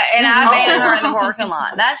 Yeah, and I abandoned her in the Oh. parking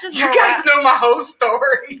lot. That's just You her guys know my whole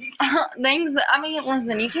story. things. I mean,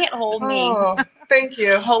 listen, you can't hold me, Oh, thank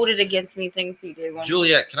you. hold it against me. Things we do. when-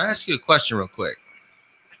 Juliet, can I ask you a question real quick?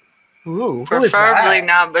 Ooh, who is Preferably that?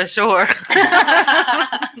 not, but sure.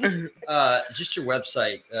 Just your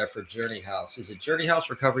website for Journey House. Is it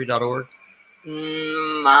journeyhouserecovery.org?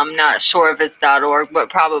 I'm not sure if it's .org, but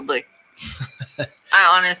probably. I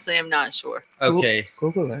honestly am not sure. Okay.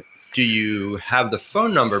 Google it. Do you have the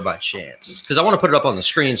phone number by chance? Because I want to put it up on the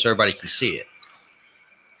screen so everybody can see it.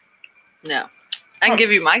 No. I can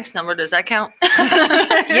give you Mike's number. Does that count?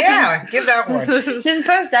 Yeah, give that one. Just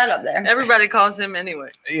post that up there. Everybody calls him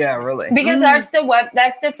anyway. Yeah, really. Because that's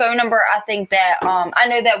the phone number I think that I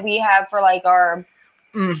know that we have for like our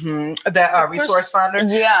That resource finder.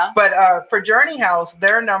 yeah. But for Journey House,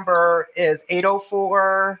 their number is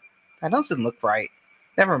 804. That doesn't look right.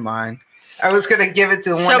 Never mind. I was gonna give it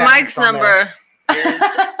to one. So that Mike's was on there.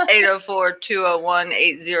 number is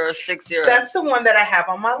 804-201-8060. That's the one that I have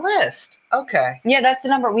on my list. Okay. Yeah, that's the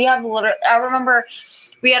number. We have I remember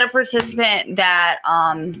we had a participant that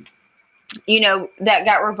that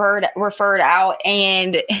got referred out,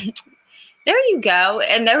 and there you go.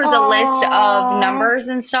 And there was a list Aw. of numbers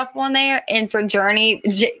and stuff on there. And for Journey,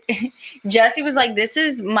 Jesse was like, "This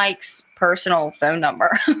is Mike's personal phone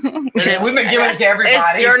number." Okay, we've been giving it to everybody.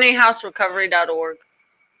 It's journeyhouserecovery.org.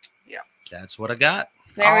 That's what I got.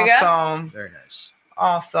 There we go. Awesome. Very nice.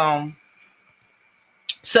 Awesome.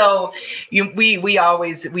 So we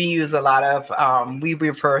use a lot of we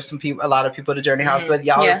refer a lot of people to Journey House, but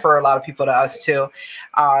y'all Yeah. refer a lot of people to us too.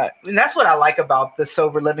 And that's what I like about the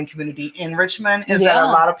sober living community in Richmond is that Yeah.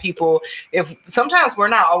 a lot of people, if sometimes we're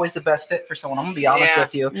not always the best fit for someone, I'm gonna be honest Yeah.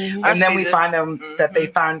 with you. Mhm. And then see we this. find them that they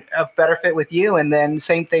find a better fit with you, and then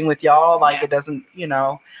same thing with y'all. Like Yeah. it doesn't,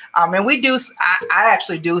 and we do. I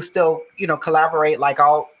actually do still, collaborate. Like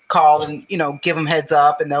I'll call and give them heads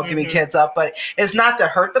up, and they'll give me Mhm. heads up. But it's not to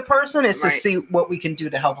hurt the person; it's to Right. see what we can do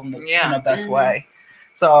to help them Yeah. in the best Mhm. way.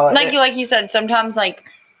 So like you said, sometimes like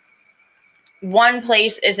one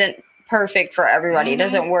place isn't perfect for everybody. It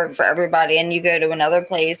doesn't work for everybody, and you go to another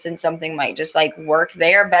place and something might just like work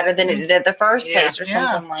there better than it did at the first Yeah. place or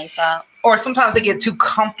Yeah. something like that. or sometimes they get too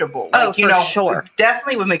comfortable. Oh, Like, for sure.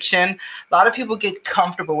 Definitely with McShin, a lot of people get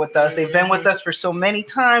comfortable with us. They've been with us for so many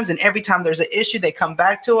times, and every time there's an issue, they come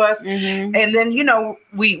back to us. Mm-hmm. And then,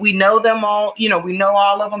 we know them all, we know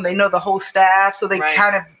all of them. They know the whole staff. So they Right.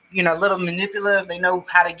 kind of, a little manipulative. They know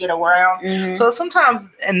how to get around. Mm-hmm. So sometimes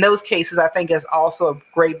in those cases, I think it's also a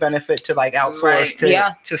great benefit to like outsource Right. to,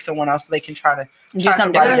 Yeah. to someone else so they can try to Do try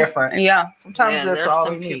something somebody different. different. Yeah. Sometimes Yeah, that's there's all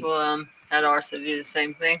some we need. people at ours that do the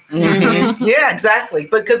same thing. Mhm. Yeah, exactly.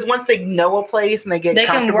 Because once they know a place and they get They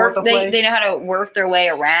can comfortable work. with the place, They know how to work their way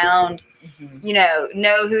around. Mhm.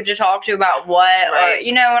 Know who to talk to about what, or Right.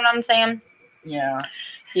 you know what I'm saying? Yeah.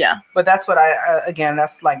 Yeah. But that's what again,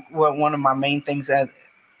 that's like one of my main things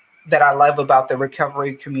that I love about the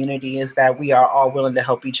recovery community is that we are all willing to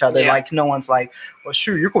help each other. Yeah. Like no one's like, well,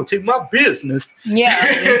 sure, you're gonna take my business.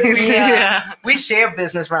 Yeah. Yeah. We share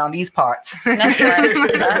business around these parts. That's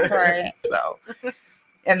right. That's right. So,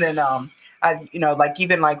 and then I, like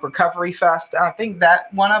even like Recovery Fest, I think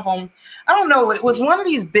that one of them, I don't know, it was one of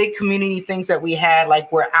these big community things that we had,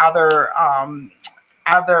 like where other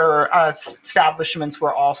establishments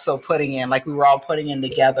were also putting in, like we were all putting in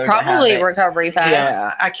together. Probably Recovery Fest.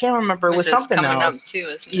 Yeah, I can't remember. It was something coming else. up too,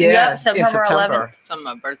 isn't it? Yeah, Yep, in September 11th. It's on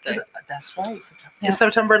my birthday. That's right. Yeah. Is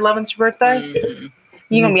September 11th your birthday? Mhm.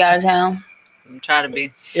 You gonna be out of town? I'm trying to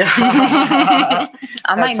be. Yeah.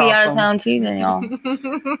 I might That's be out of awesome. town too, then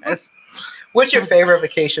y'all. What's your favorite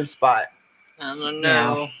vacation spot? I don't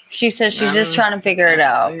know. She says she's just trying to figure it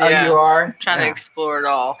out. Oh, Yeah. you are? Trying to Yeah. explore it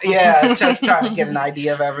all. Yeah, just trying to get an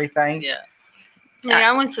idea of everything. Yeah. Yeah,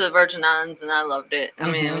 I went to the Virgin Islands and I loved it. I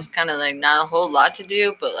mean, it Mhm. was kind of like not a whole lot to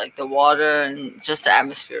do, but like the water and just the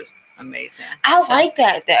atmosphere is amazing. I So- like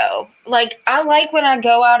that though. Like I like when I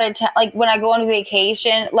go out of town, like when I go on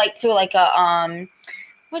vacation, like to like a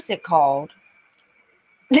what's it called?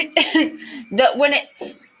 When it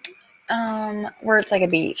where it's like a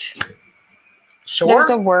beach. Sure. There's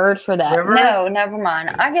a word for that. River? No, never mind.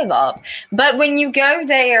 I give up. But when you go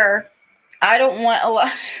there, I don't want a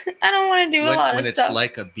lot. I don't want to do a lot When of it's stuff.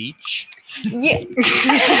 like a beach. Yeah.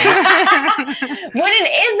 When it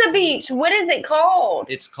is a beach, what is it called?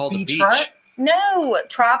 It's called a beach. Beachfront? No,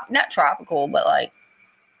 not tropical, but like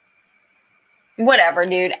whatever,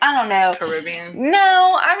 dude. I don't know. Caribbean.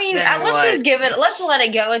 No, I mean, Then let's what? just let's let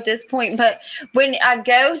it go at this point. But when I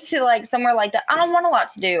go to like somewhere like that, I don't want a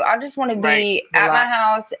lot to do. I just want to be Right. at my Relax.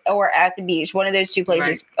 house or at the beach, one of those two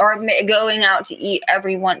places, or going out to eat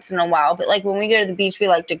every once in a while. But like when we go to the beach, we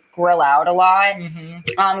like to grill out a lot.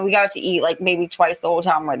 Mhm. We got to eat like maybe twice the whole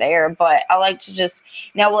time we're there. But I like to just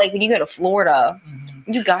now, like when you go to Florida,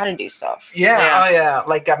 Mhm. you got to do stuff. Yeah, Yeah. oh yeah.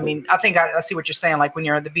 Like I mean, I think I see what you're saying. Like when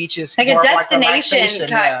you're at the beaches, Like a more of destination relaxation,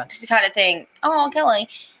 kind of thing. Oh, Kelly.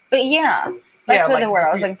 But yeah, that's Yeah, what like- the word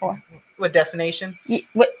I was looking for. What destination?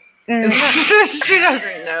 What? She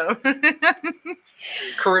doesn't know.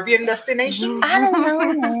 Caribbean destination? I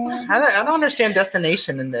don't know. Man. I don't understand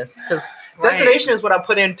destination in this because Right. destination is what I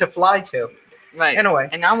put in to fly to. Right. Anyway,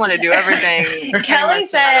 And I want to do everything. pretty Kelly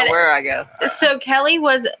much no matter said- where I go. So Kelly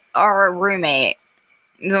was our roommate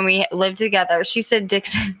when we lived together. She said,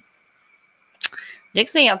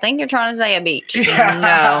 Dixie, I think you're trying to say a beach. no.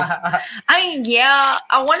 I mean, yeah,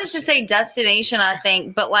 I wanted to say destination, I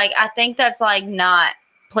think, but like, I think that's like not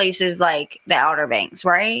places like the Outer Banks,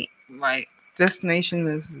 right? Right. Destination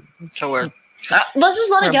is. So we're. Let's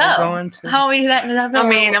just let it where we're go. going to. How do we do that? Does that feel I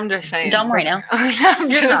mean, a I'm just saying. little dumb right now? I'm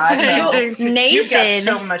You're just not, saying. no. Nathan, You've got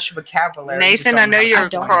so much vocabulary. Nathan, you I know don't you're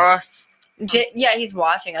don't. cross. Yeah, he's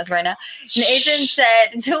watching us right now. Nathan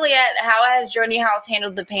said, Juliet, how has Journey House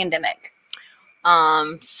handled the pandemic?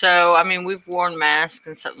 So I mean, we've worn masks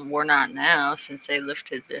and stuff. We're not now since they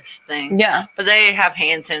lifted this thing. Yeah. But they have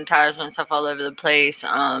hand sanitizer and stuff all over the place.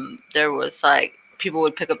 There was like people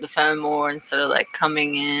would pick up the phone more instead of like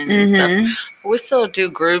coming in and stuff. Mhm. We still do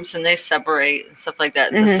groups and they separate and stuff like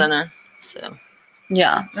that in the Mhm. center. So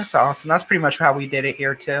Yeah. That's awesome. That's pretty much how we did it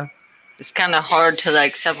here too. it's kind of hard to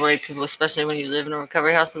like separate people, especially when you live in a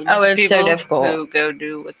recovery house. There's a Oh, bunch of it's so people difficult. Who go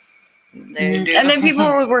do what they Mhm. do. And then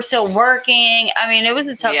people were still working. I mean, it was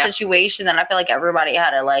a tough Yeah. situation that I feel like everybody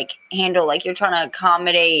had to like handle. Like you're trying to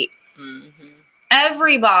accommodate Mhm.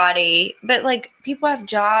 everybody, but like people have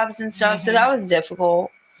jobs and stuff, so Mhm. that was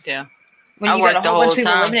difficult. Yeah. When I you got a worked the whole bunch whole of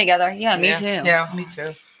people time. living together. Yeah, me Yeah. too. Yeah, me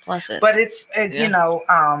too. Bless it. But it's Yeah. you know,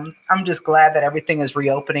 I'm just glad that everything is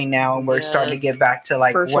reopening now and we're starting to Yes. get back to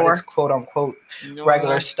like For what sure. is quote unquote Normal.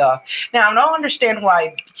 regular stuff. Now I don't understand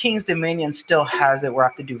why King's Dominion still has it where I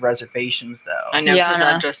have to do reservations though. I know Yeah, I because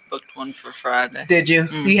I know. just booked one for Friday. Did you?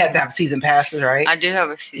 Mhm. You had to have season passes, right? I do have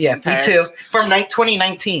a season Yeah, pass. me too. From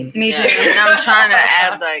 2019. me Yeah, too. and I'm trying to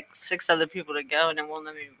add like 6 other people to go, and it won't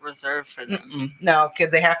let me reserve for them. Mm-mm. No,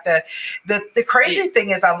 because they have to. The crazy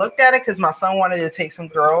thing is, I looked at it because my son wanted to take some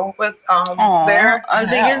girl with Aw. there. I was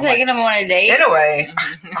like, Yeah, you're I'm taking like, him on a date? Anyway,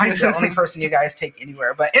 I'm the only person you guys take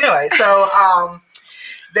anywhere. But anyway, so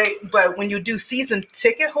but when you do season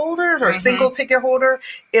ticket holders or Mhm. single ticket holder,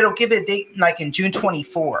 it'll give it a date like in June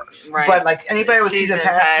 24th. Right. But like anybody with season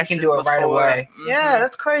pass, you can do it right before. away. Mhm. Yeah,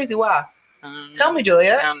 that's crazy. Wow. I don't Tell know. me,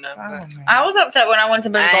 Juliet. I don't know. Oh, But, man. I was upset when I went to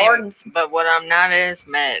Busch I ain't- Gardens. but what I'm not is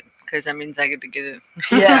mad because that means I get to get it.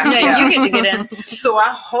 Yeah, Yeah, you get to get in. So I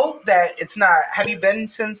hope that it's not. Have you been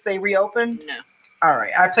since they reopened? No. All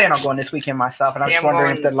right. I plan on going this weekend myself, and I'm Yeah, just I'm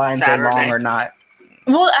wondering if going the lines are long Saturday. or not.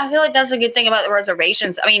 Well, I feel like that's a good thing about the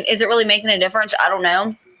reservations. I mean, is it really making a difference? I don't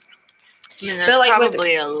know. I mean, there's But, like, with-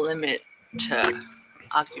 probably a limit to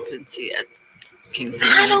occupancy at King's I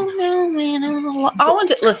Dominion. don't know, man. It was a lot. I went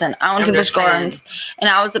to I'm Busch just saying. Gardens, and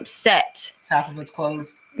I was upset Half of it's closed.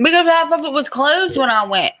 because half of it was closed when I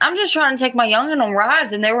went. I'm just trying to take my youngin on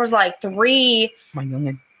rides, and there was like 3. My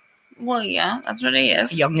youngin. Well, yeah, that's what it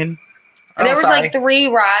is. Youngin. There Oh, was sorry. like 3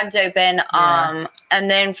 rides open. Yeah. And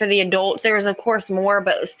then for the adults, there was of course more,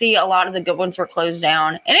 but see, a lot of the good ones were closed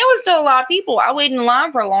down, and it was still a lot of people. I waited in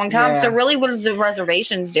line for a long time. Yeah. So really, what is the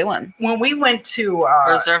reservations doing? When we went to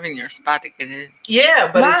Reserving your spot to get in. yeah,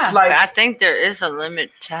 but Why? it's like But I think there is a limit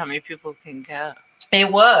to how many people can go. it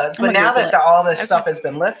was, I'm but gonna now Google that all this Okay. stuff has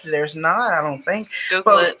been lifted, there's not. I don't think. Google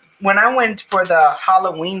But it. when I went for the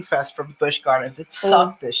Halloween fest for Busch Gardens, it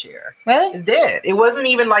sucked this year. Really? It did. It wasn't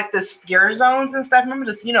even like the scare zones and stuff. Remember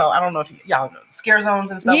this? I don't know if y'all know the scare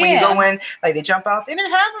zones and stuff. When you Yeah. go in, like they jump out. They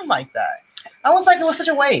didn't have them like that. I was like, it was such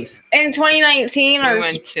a waste. In 2019 We or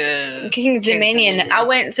went to King's Dominion. Dominion. I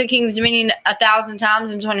went to King's Dominion 1,000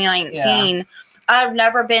 times in 2019. I've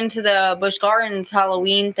never been to the Busch Gardens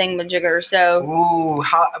Halloween thingamajigger, so Ooh,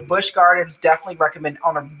 Busch Gardens definitely recommend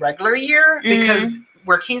on a regular year because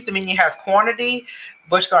where King's Dominion has quantity,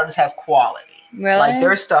 Busch Gardens has quality. really, Like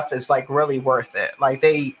their stuff is like really worth it. Like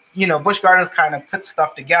they, Busch Gardens kind of put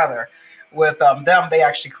stuff together. With them, they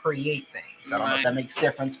actually create things. I don't know if that makes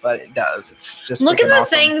difference, but it does. It's just look at freaking the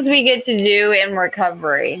awesome. things we get to do in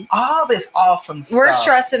recovery. All this awesome stuff. We're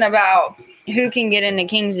stressing about who can get into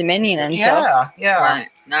King's Dominion and stuff. Yeah. Right.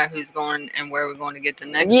 Not who's going and where we're going to get the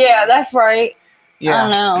next Yeah, one. that's right. Yeah. I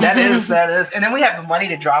don't know. That is. And then we have the money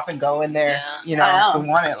to drop and go in there. Yeah. I If know. we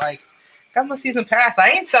want it. Like, got my season pass. I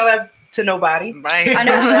ain't sell it to nobody. Right. I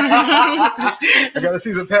know. I got a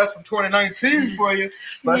season pass from 2019 for you.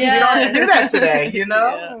 But see, we don't have to do that today,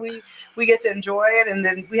 Yeah. We get to enjoy it, and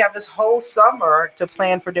then we have this whole summer to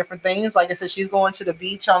plan for different things. Like I said, she's going to the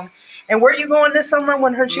beach and where are you going this summer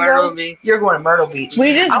when she Myrtle goes? Beach. You're going to Myrtle Beach.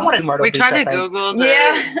 We just I want to Myrtle We Beach. tried I to think. Google the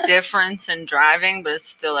Yeah. difference in driving, but it's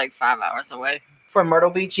still like 5 hours away For Myrtle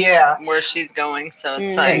Beach, yeah. where she's going. So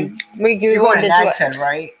it's Mm. like, we You're going Googled to the Nags Head,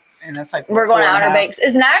 right? And that's like we're going to 4.5. Outer Banks.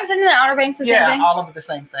 Is Nags Head and the Outer Banks the same Yeah, thing? all of it the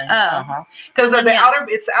same thing. Oh. Because Then, the yeah.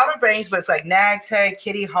 it's the Outer Banks, but it's like Nags Head,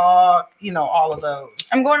 Kitty Hawk, all of those.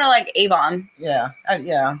 I'm going to like Avon. Yeah,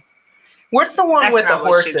 yeah. Where's the one That's with the not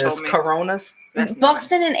what she horses? told me. Coronas. that's not-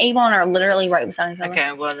 Buxton and Avon are literally right beside each other.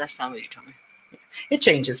 okay, well, that's not what you told me. It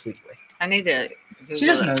changes weekly. I need to Google She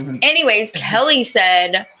just it. knows. Anyways, Kelly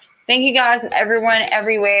said, thank you guys and everyone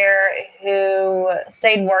everywhere who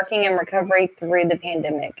stayed working in recovery through the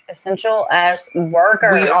pandemic. Essential as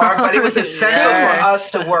workers. We are, but it was essential for Yes.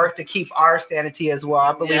 us to work to keep our sanity as well.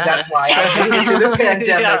 I believe that's why Yes. the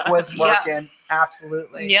pandemic was Yeah. working.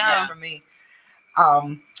 Absolutely. Yeah. For me.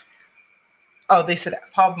 Oh, they said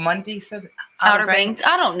Paul Mundy said Outer Banks.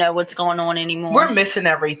 I don't know what's going on anymore. We're missing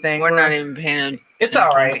everything. We're not even paying It's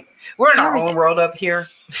all right. We're in our Everything. own world up here.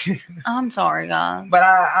 I'm sorry, guys. But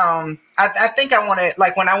I think I want to,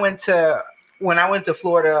 like, when I went to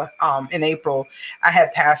Florida in April, I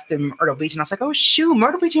had passed in Myrtle Beach, and I was like, oh shoot,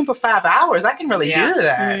 Myrtle Beach ain't for 5 hours. I can really Yeah. do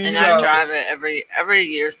that. Mhm. And So- I drive it every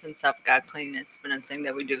year since I've got clean. It's been a thing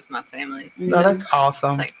that we do with my family. Mhm. So that's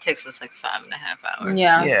awesome. It's like takes us like 5.5 hours.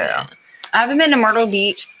 Yeah. Yeah. I haven't been to Myrtle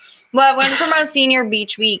Beach. Well, I went for my senior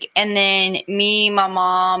beach week, and then me, my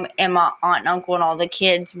mom, and my aunt and uncle and all the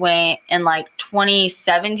kids went in like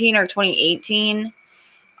 2017 or 2018.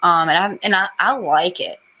 And I like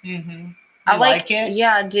it. Mm-hmm. I You like like it?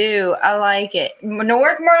 Yeah, I do. I like it.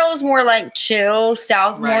 North Myrtle is more like chill.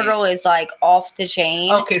 South Right. Myrtle is like off the chain.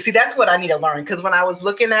 Okay, see, that's what I need to learn, because when I was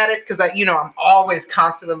looking at it, because I'm always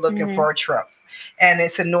constantly looking Mhm. for a trip, and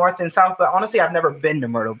it's in North and South. But honestly, I've never been to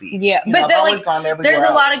Myrtle Beach. Yeah, but I've they're, always like, gone everywhere. There's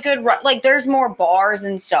a lot else. of good, like there's more bars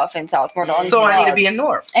and stuff in South Myrtle. and So I need to be clubs. in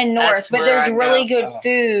North. And North, That's but where there's I really go. good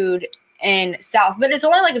food in South, but it's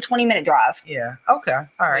only like a 20-minute drive. Yeah. Okay.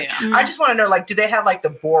 All right. Yeah. I just want to know, like, do they have like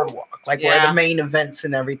the boardwalk, like where Yeah. the main events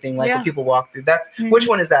and everything, like Yeah. where people walk through? That's Mhm. which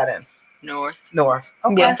one is that in? North. North.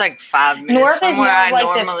 Okay. Yeah. It's like 5 minutes. North from is where more I like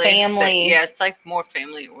the normally stay. family- Yeah, it's like more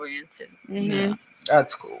family oriented. Mhm.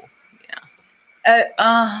 That's cool.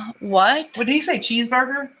 What? What did he say?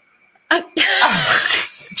 Cheeseburger?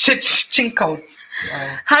 Chincoats.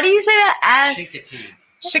 How do you say that?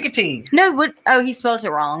 Chickadee. No, what? Oh, he spelled it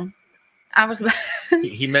wrong. I was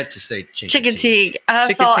He meant to say Chickateague.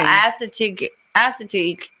 I saw acetic.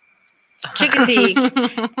 Chickateague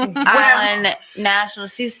on National.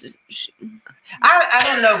 I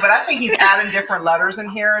don't know, but I think he's adding different letters in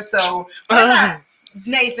here. So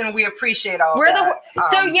Nathan, we appreciate all We're that.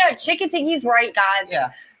 so yeah, Chickateague. He's right, guys.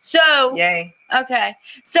 Yeah. So Yay. okay,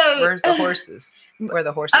 so Where's the horses? where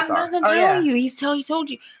the horses I'm are. not gonna tell you. He told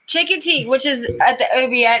you. Chickatee, which is at the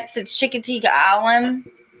OBX, it's Chickateague Island.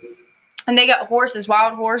 And they got horses,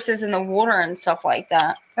 wild horses in the water and stuff like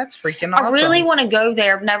that. That's freaking awesome. I really want to go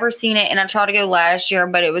there. I've never seen it, and I tried to go last year,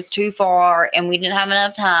 but it was too far, and we didn't have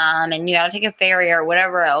enough time, and you got to take a ferry or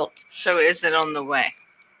whatever else. So is it on the way?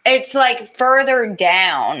 It's like further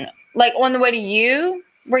down, like on the way to you,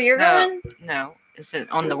 where you're going. No. Is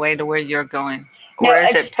it on the way to where you're going? No, Or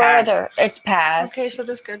is it's it past? further. It's past. Okay, so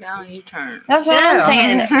just go down and U-turn. That's what I'm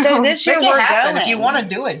saying. So this year Make it we're happen. going. If you want to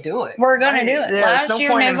do it, do it. We're gonna do it. Yeah, Last there's no year,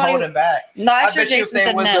 point in nobody. holding back. Last year, I bet you Jason if there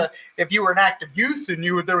said was no. if you were an active youth and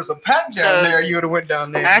there was a pack down So, there, you would have went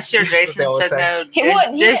down there. Last year, Jason said no. He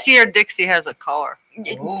would, This year, Dixie has a car.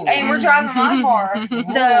 Ooh. And we're driving my car.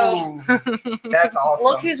 So Ooh, that's awesome.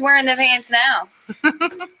 look who's wearing the pants now.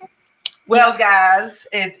 Well, guys,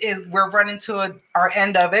 we're running to our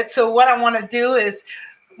end of it. So what I want to do is,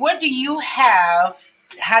 what do you have?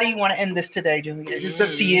 How do you want to end this today, Julia? It's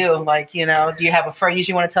up to you. Like, do you have a phrase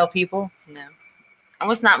you want to tell people? No. I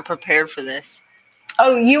was not prepared for this.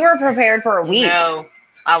 Oh, you were prepared for a week. No,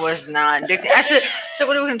 I was not. I said, so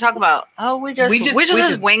what are we going to talk about? Oh, we just wing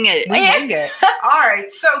it. We wing it. All right.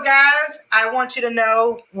 So, guys, I want you to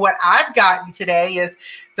know what I've gotten today is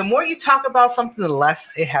the more you talk about something, the less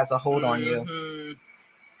it has a hold on you.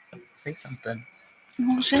 Mm-hmm. Say something.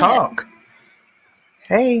 Oh, shit. Talk.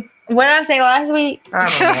 Hey. What did I say last week? I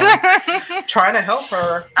don't know. Trying to help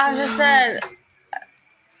her. I said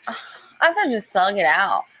just thug it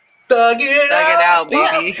out. Thug it out,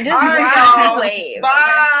 baby. Just All right, ride the y'all. wave.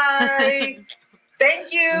 Bye.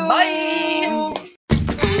 Thank you. Bye.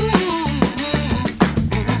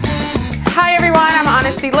 Hi everyone, I'm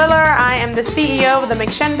Honesty Liller. I am the CEO of the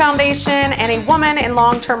McShin Foundation and a woman in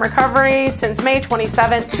long-term recovery. Since May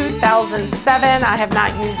 27, 2007, I have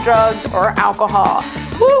not used drugs or alcohol.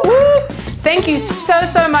 Woo woo! Thank you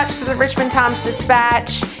so much to the Richmond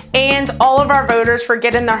Times-Dispatch and all of our voters for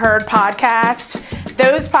Get in the Herd podcast.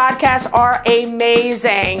 Those podcasts are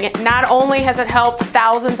amazing. Not only has it helped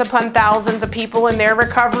thousands upon thousands of people in their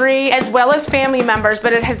recovery, as well as family members,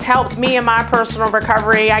 but it has helped me in my personal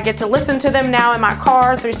recovery. I get to listen to them now in my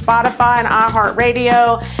car through Spotify and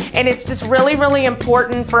iHeartRadio. And it's just really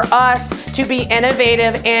important for us to be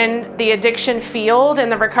innovative in the addiction field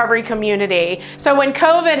and the recovery community. So when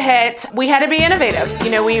COVID hit, we had to be innovative.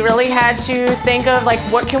 We really had to think of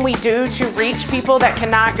what can we do to reach people that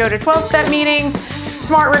cannot go to 12-step meetings,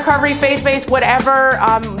 smart recovery, faith-based, whatever,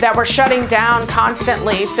 that we're shutting down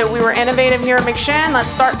constantly. So we were innovative here at McShin.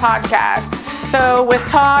 Let's start podcast. So with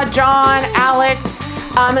Todd, John, Alex,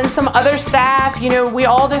 and some other staff, we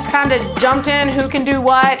all just kind of jumped in who can do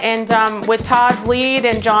what. And with Todd's lead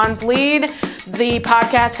and John's lead, the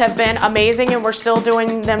podcasts have been amazing and we're still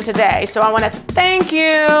doing them today. So I want to thank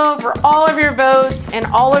you for all of your votes and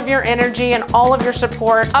all of your energy and all of your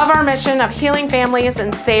support of our mission of healing families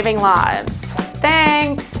and saving lives.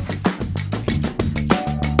 Thanks.